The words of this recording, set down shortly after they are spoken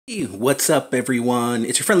Hey, what's up, everyone?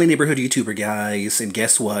 It's your friendly neighborhood YouTuber, guys, and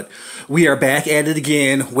guess what? We are back at it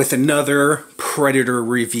again with another Predator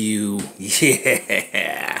review.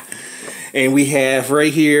 Yeah! And we have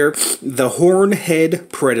right here the Hornhead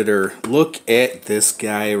Predator. Look at this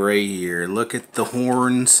guy right here. Look at the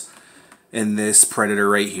horns in this Predator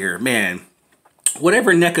right here. Man,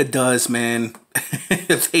 whatever Neca does, man,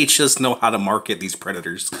 they just know how to market these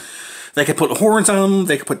Predators. They could put horns on them.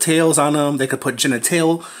 They could put tails on them. They could put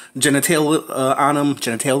genitalia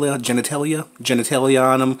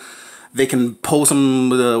on them. They can pose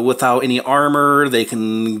them without any armor. They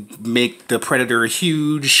can make the Predator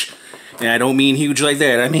huge. And I don't mean huge like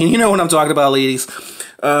that. I mean, you know what I'm talking about, ladies.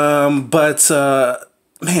 Man,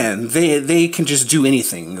 they can just do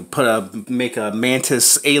anything. Make a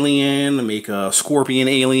mantis alien, make a scorpion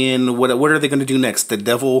alien. What are they going to do next? The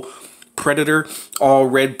devil Predator, all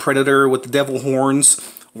red Predator with the devil horns.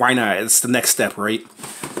 Why not? It's the next step, right?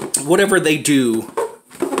 Whatever they do,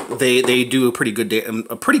 they do a pretty good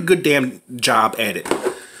damn job at it.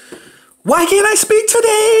 Why can't I speak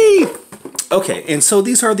today? Okay, and so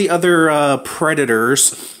these are the other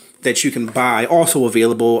Predators that you can buy, also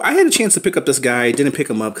available. I had a chance to pick up this guy, didn't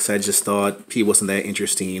pick him up because I just thought he wasn't that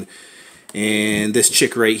interesting. And this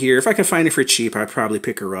chick right here, if I could find it for cheap, I'd probably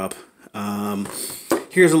pick her up.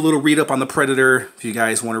 Here's a little read up on the Predator. If you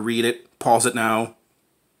guys want to read it, pause it now.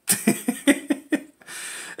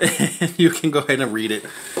 You can go ahead and read it.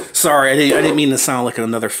 Sorry, I didn't mean to sound like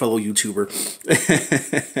another fellow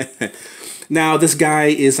YouTuber. Now, this guy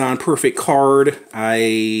is on perfect card.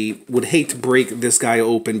 I would hate to break this guy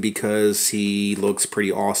open because he looks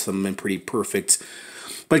pretty awesome and pretty perfect.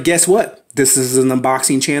 But guess what? This is an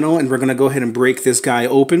unboxing channel, and we're going to go ahead and break this guy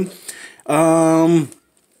open.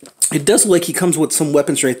 It does look like he comes with some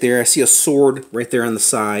weapons right there. I see a sword right there on the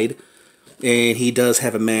side. And he does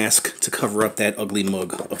have a mask to cover up that ugly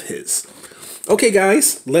mug of his. Okay,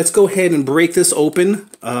 guys, let's go ahead and break this open.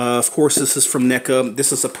 Of course, this is from Neca.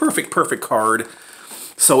 This is a perfect card.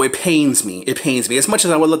 So it pains me. It pains me. As much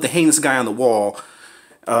as I would love to hang this guy on the wall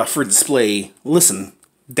for display, listen,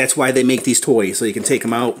 that's why they make these toys. So you can take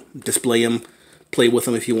them out, display them, play with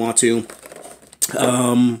them if you want to.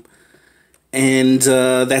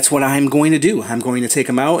 That's what I'm going to do. I'm going to take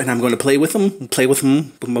them out and I'm going to play with them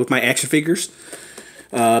with my action figures.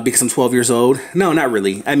 Because I'm 12 years old. No, not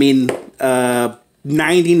really. I mean,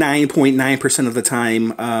 99.9% of the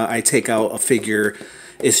time I take out a figure,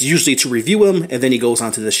 it's usually to review him, and then he goes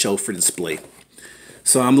onto the shelf for display.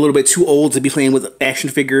 So I'm a little bit too old to be playing with action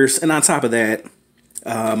figures, and on top of that,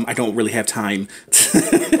 I don't really have time.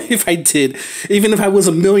 If I did, even if I was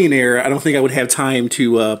a millionaire, I don't think I would have time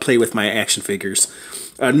to play with my action figures.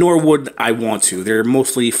 Nor would I want to. They're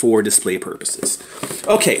mostly for display purposes.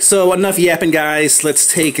 Okay, so enough yapping, guys. Let's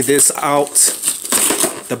take this out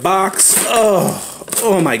the box.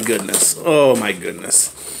 Oh my goodness. Oh my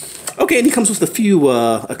goodness. Okay, and he comes with a few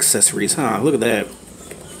accessories, huh? Look at that.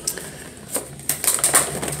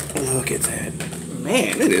 Look at that.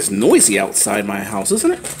 Man, it is noisy outside my house,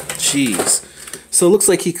 isn't it? Jeez. So it looks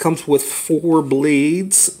like he comes with 4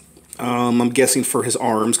 blades. I'm guessing for his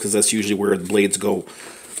arms, because that's usually where the blades go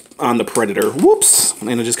on the Predator. Whoops!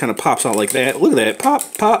 And it just kind of pops out like that. Look at that. Pop,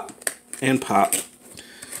 pop, and pop.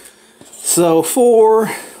 So 4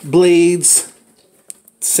 blades.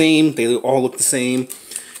 Same. They all look the same.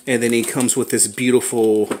 And then he comes with this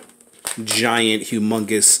beautiful, giant,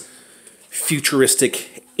 humongous,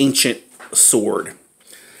 futuristic, ancient sword.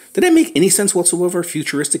 Did that make any sense whatsoever?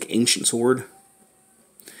 Futuristic, ancient sword?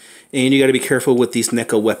 And you got to be careful with these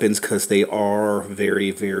Neca weapons because they are very,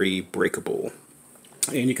 very breakable.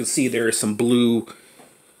 And you can see there is some blue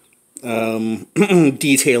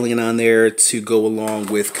detailing on there to go along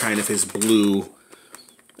with kind of his blue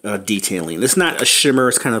detailing. It's not a shimmer,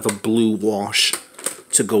 it's kind of a blue wash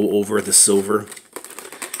to go over the silver.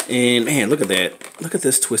 And man, look at that. Look at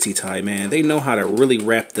this twisty tie, man. They know how to really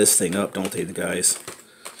wrap this thing up, don't they, guys?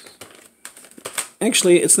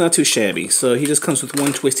 Actually, it's not too shabby. So he just comes with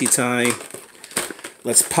one twisty tie.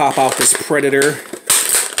 Let's pop out this Predator.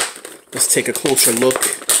 Let's take a closer look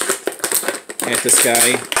at this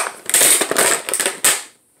guy.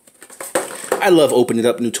 I love opening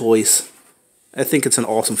up new toys. I think it's an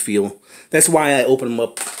awesome feel. That's why I open them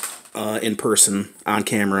up in person, on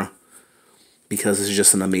camera. Because it's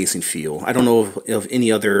just an amazing feel. I don't know of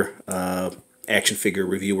any other action figure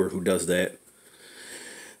reviewer who does that.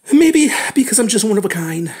 Maybe because I'm just one of a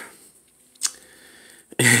kind.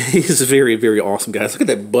 He's very, very awesome, guys. Look at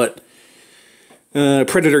that butt.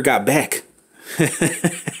 Predator got back.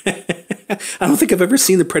 I don't think I've ever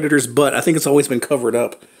seen the Predator's butt. I think it's always been covered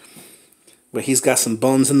up. But he's got some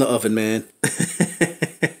buns in the oven, man.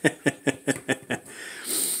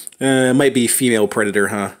 It might be female predator,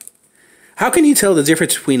 huh? How can you tell the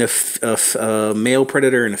difference between a male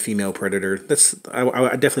predator and a female predator?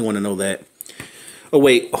 I definitely want to know that. Oh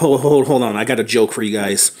wait, hold on. I got a joke for you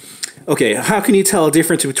guys. Okay, how can you tell a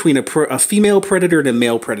difference between a female predator and a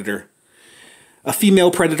male predator? A female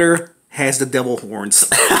predator has the devil horns.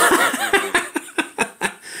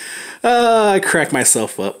 I cracked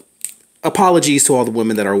myself up. Apologies to all the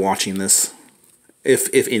women that are watching this,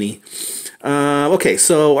 if any. Okay,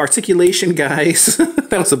 so articulation, guys.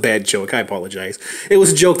 That was a bad joke. I apologize. It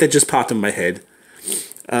was a joke that just popped in my head.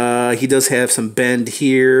 He does have some bend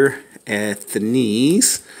here at the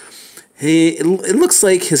knees. It looks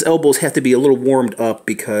like his elbows have to be a little warmed up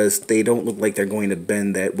because they don't look like they're going to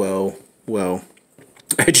bend that well. Well,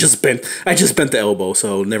 I just bent the elbow,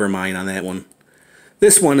 so never mind on that one.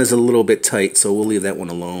 This one is a little bit tight, so we'll leave that one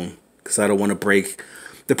alone because I don't want to break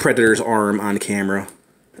the predator's arm on camera.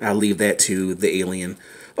 I'll leave that to the alien.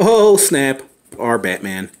 Oh, snap. Our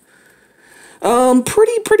Batman.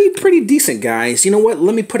 Pretty decent, guys. You know what?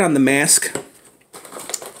 Let me put on the mask.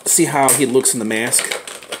 See how he looks in the mask.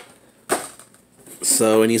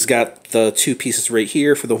 So, and he's got the two pieces right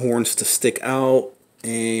here for the horns to stick out.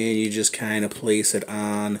 And you just kind of place it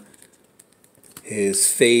on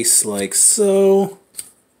his face like so.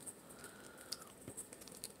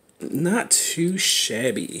 Not too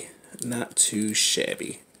shabby. Not too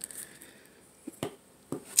shabby.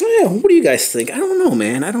 Yeah, what do you guys think? I don't know,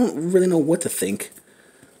 man. I don't really know what to think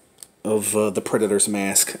of the Predator's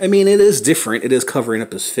mask. I mean, it is different. It is covering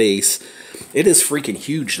up his face. It is freaking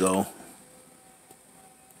huge, though.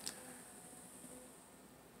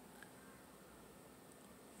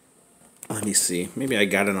 Let me see. Maybe I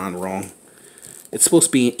got it on wrong. It's supposed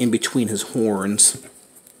to be in between his horns.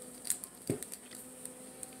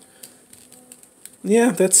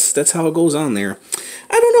 Yeah, that's how it goes on there.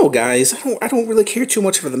 I don't know, guys. I don't really care too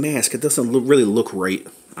much for the mask. It doesn't really look right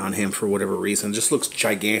on him for whatever reason. It just looks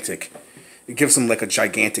gigantic. It gives him like a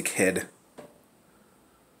gigantic head.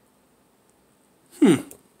 And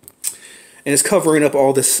it's covering up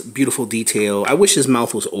all this beautiful detail. I wish his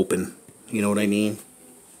mouth was open. You know what I mean?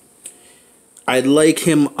 I'd like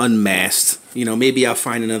him unmasked. You know, maybe I'll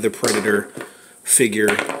find another Predator figure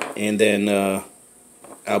and then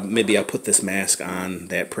maybe I'll put this mask on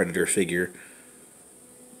that Predator figure.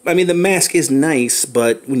 I mean, the mask is nice,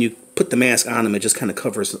 but when you put the mask on him, it just kind of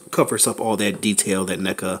covers up all that detail that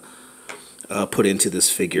Neca put into this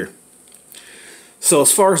figure. So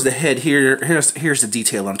as far as the head, here's the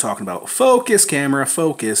detail I'm talking about. Focus, camera,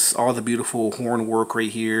 focus. All the beautiful horn work right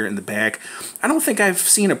here in the back. I don't think I've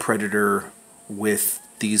seen a Predator with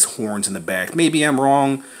these horns in the back. Maybe I'm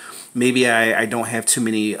wrong. Maybe I don't have too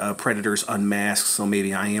many Predators unmasked, so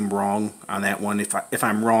maybe I am wrong on that one. If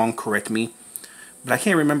I'm wrong, correct me. But I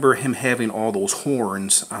can't remember him having all those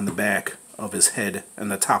horns on the back of his head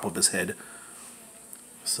and the top of his head.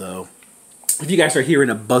 So, if you guys are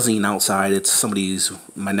hearing a buzzing outside, it's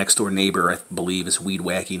my next door neighbor, I believe, is weed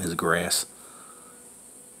whacking his grass.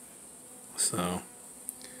 So,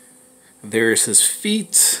 there's his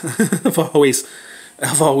feet. I've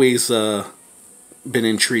always been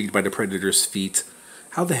intrigued by the Predator's feet.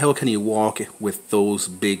 How the hell can he walk with those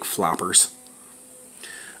big floppers?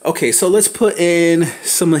 Okay, so let's put in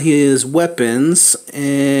some of his weapons,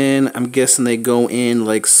 and I'm guessing they go in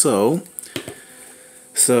like so.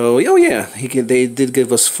 So, oh yeah, they did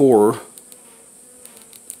give us 4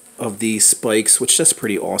 of these spikes, which that's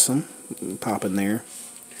pretty awesome. Pop in there.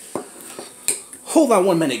 Hold on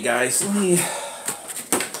 1 minute, guys. Let me...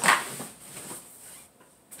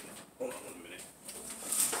 Hold on 1 minute.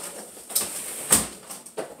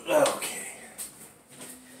 Okay.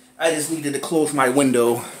 I just needed to close my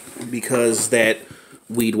window because that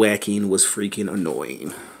weed whacking was freaking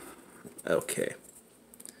annoying. Okay.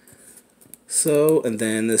 So, and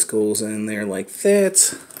then this goes in there like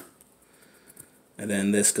that. And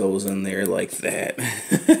then this goes in there like that.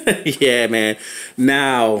 Yeah, man.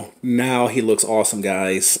 Now he looks awesome,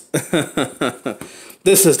 guys.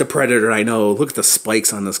 This is the Predator I know. Look at the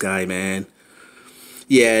spikes on this guy, man.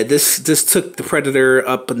 Yeah, this took the Predator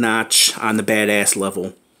up a notch on the badass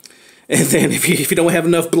level. And then if you don't have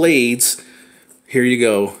enough blades, here you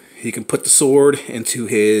go. You can put the sword into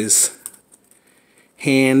his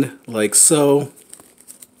hand like so.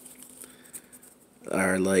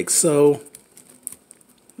 Or like so.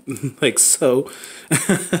 Like so.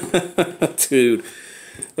 Dude.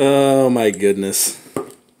 Oh my goodness.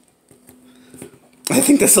 I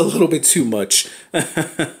think that's a little bit too much.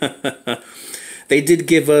 They did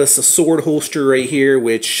give us a sword holster right here,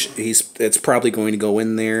 which it's probably going to go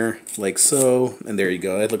in there like so. And there you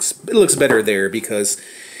go. It looks better there because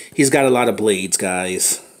he's got a lot of blades,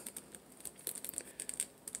 guys.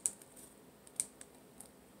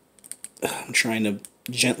 I'm trying to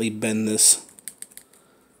gently bend this.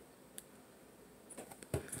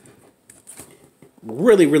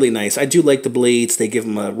 Really, really nice. I do like the blades. They give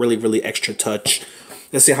him a really, really extra touch.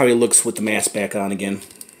 Let's see how he looks with the mask back on again.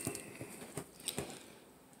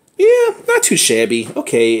 Yeah, not too shabby.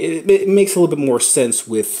 Okay, it makes a little bit more sense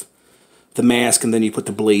with the mask, and then you put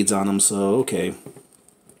the blades on him, so okay.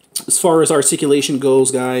 As far as articulation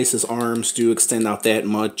goes, guys, his arms do extend out that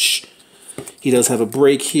much. He does have a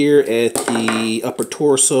break here at the upper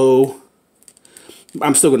torso.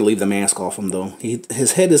 I'm still going to leave the mask off him, though.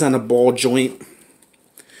 His head is on a ball joint.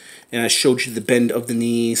 And I showed you the bend of the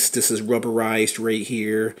knees. This is rubberized right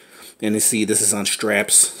here. And you see this is on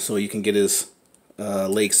straps, so you can get his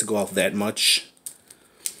legs to go off that much.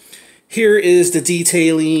 Here is the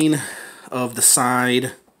detailing of the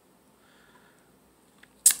side.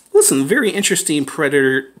 Listen, very interesting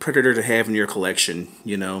predator to have in your collection,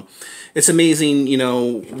 you know. It's amazing, you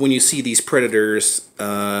know, when you see these predators,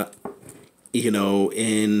 you know,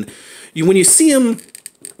 when you see them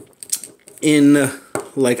in,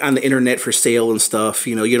 like, on the internet for sale and stuff,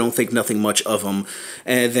 you know, you don't think nothing much of them.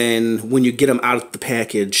 And then when you get them out of the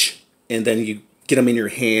package and then you get them in your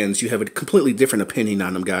hands, you have a completely different opinion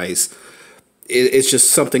on them, guys. It's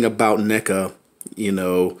just something about Neca, you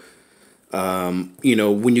know,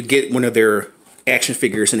 when you get one of their action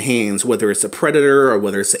figures in hands, whether it's a predator or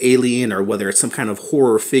whether it's an alien or whether it's some kind of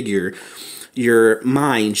horror figure, your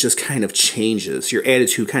mind just kind of changes. Your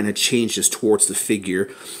attitude kind of changes towards the figure,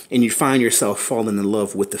 and you find yourself falling in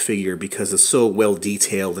love with the figure because it's so well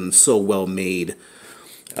detailed and so well made.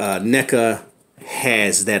 Neca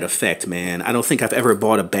has that effect, man. I don't think I've ever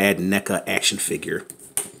bought a bad Neca action figure.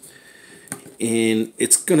 And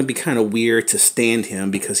it's going to be kind of weird to stand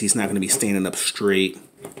him because he's not going to be standing up straight.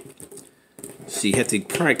 So you have to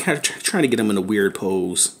try to get him in a weird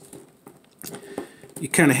pose. You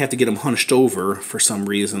kind of have to get him hunched over for some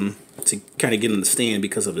reason to kind of get him to stand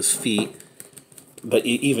because of his feet. But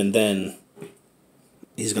even then,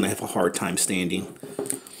 he's going to have a hard time standing.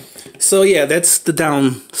 So yeah, that's the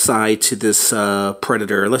downside to this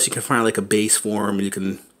Predator. Unless you can find like a base for him, you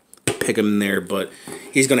can pick him in there. But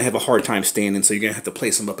he's going to have a hard time standing, so you're going to have to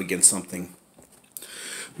place him up against something.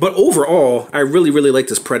 But overall, I really, really like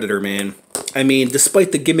this Predator, man. I mean,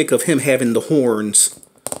 despite the gimmick of him having the horns,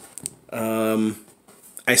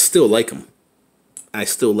 I still like him. I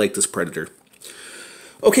still like this Predator.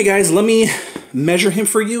 Okay, guys, let me measure him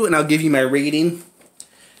for you, and I'll give you my rating.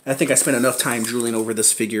 I think I spent enough time drooling over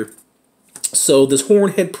this figure. So this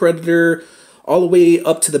Hornhead Predator, all the way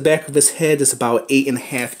up to the back of his head, is about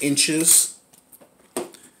 8.5 inches.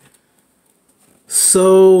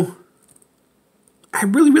 So I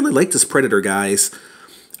really, really like this Predator, guys.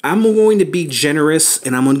 I'm going to be generous,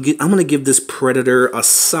 and I'm going to give this Predator a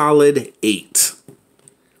solid 8.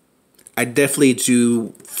 I definitely do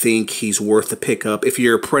think he's worth the pickup. If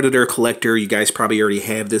you're a Predator collector, you guys probably already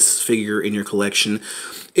have this figure in your collection.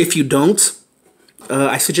 If you don't,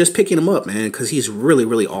 I suggest picking him up, man, because he's really,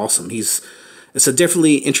 really awesome. It's a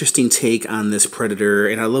definitely interesting take on this Predator,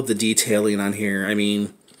 and I love the detailing on here. I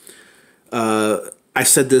mean, I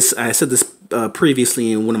said this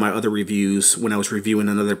previously in one of my other reviews when I was reviewing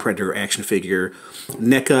another Predator action figure.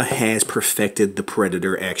 Neca has perfected the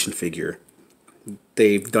Predator action figure.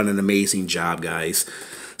 They've done an amazing job, guys.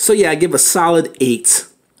 So yeah, I give a solid 8.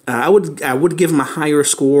 I would give him a higher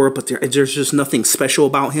score, but there's just nothing special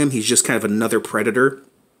about him. He's just kind of another Predator.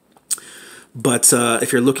 But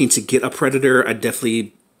if you're looking to get a Predator, I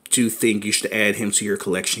definitely do think you should add him to your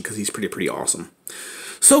collection because he's pretty awesome.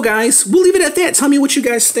 So guys, we'll leave it at that. Tell me what you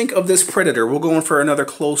guys think of this Predator. We'll go in for another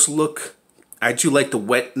close look. I do like the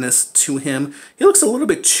wetness to him. He looks a little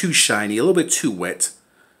bit too shiny, a little bit too wet.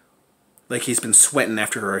 Like he's been sweating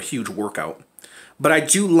after a huge workout. But I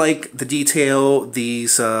do like the detail.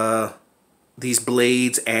 These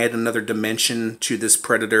blades add another dimension to this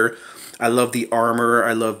Predator. I love the armor.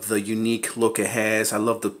 I love the unique look it has. I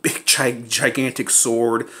love the big, gigantic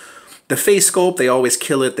sword. The face sculpt, they always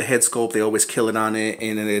kill it. The head sculpt, they always kill it on it.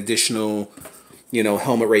 And an additional, you know,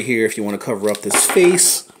 helmet right here if you want to cover up this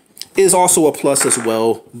face is also a plus as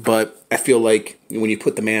well. But I feel like when you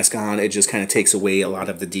put the mask on, it just kind of takes away a lot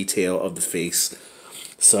of the detail of the face.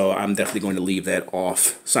 So I'm definitely going to leave that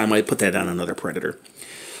off. So I might put that on another Predator.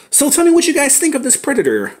 So tell me what you guys think of this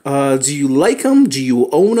Predator. Do you like him? Do you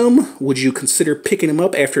own him? Would you consider picking him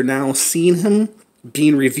up after now seeing him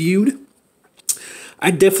being reviewed? I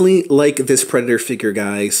definitely like this Predator figure,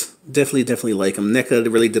 guys. Definitely like him. Neca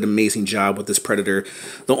really did an amazing job with this Predator.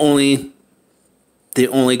 The only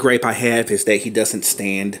gripe I have is that he doesn't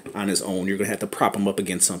stand on his own. You're going to have to prop him up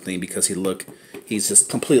against something because he's just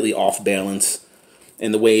completely off balance.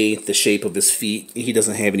 And the way, the shape of his feet, he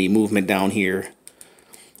doesn't have any movement down here.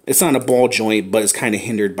 It's not a ball joint, but it's kind of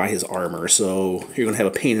hindered by his armor. So you're going to have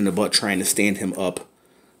a pain in the butt trying to stand him up.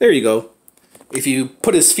 There you go. If you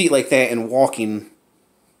put his feet like that in walking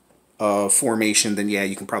formation, then yeah,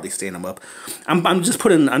 you can probably stand him up. I'm just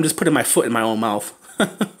putting my foot in my own mouth.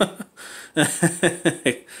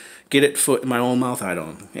 Get it? Foot in my own mouth? I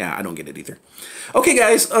don't get it either. Okay,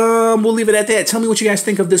 guys, we'll leave it at that. Tell me what you guys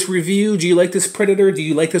think of this review. Do you like this predator? Do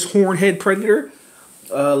you like this hornhead predator?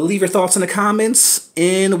 Leave your thoughts in the comments,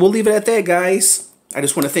 and we'll leave it at that, guys. I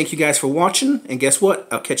just want to thank you guys for watching, and guess what?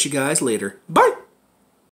 I'll catch you guys later. Bye!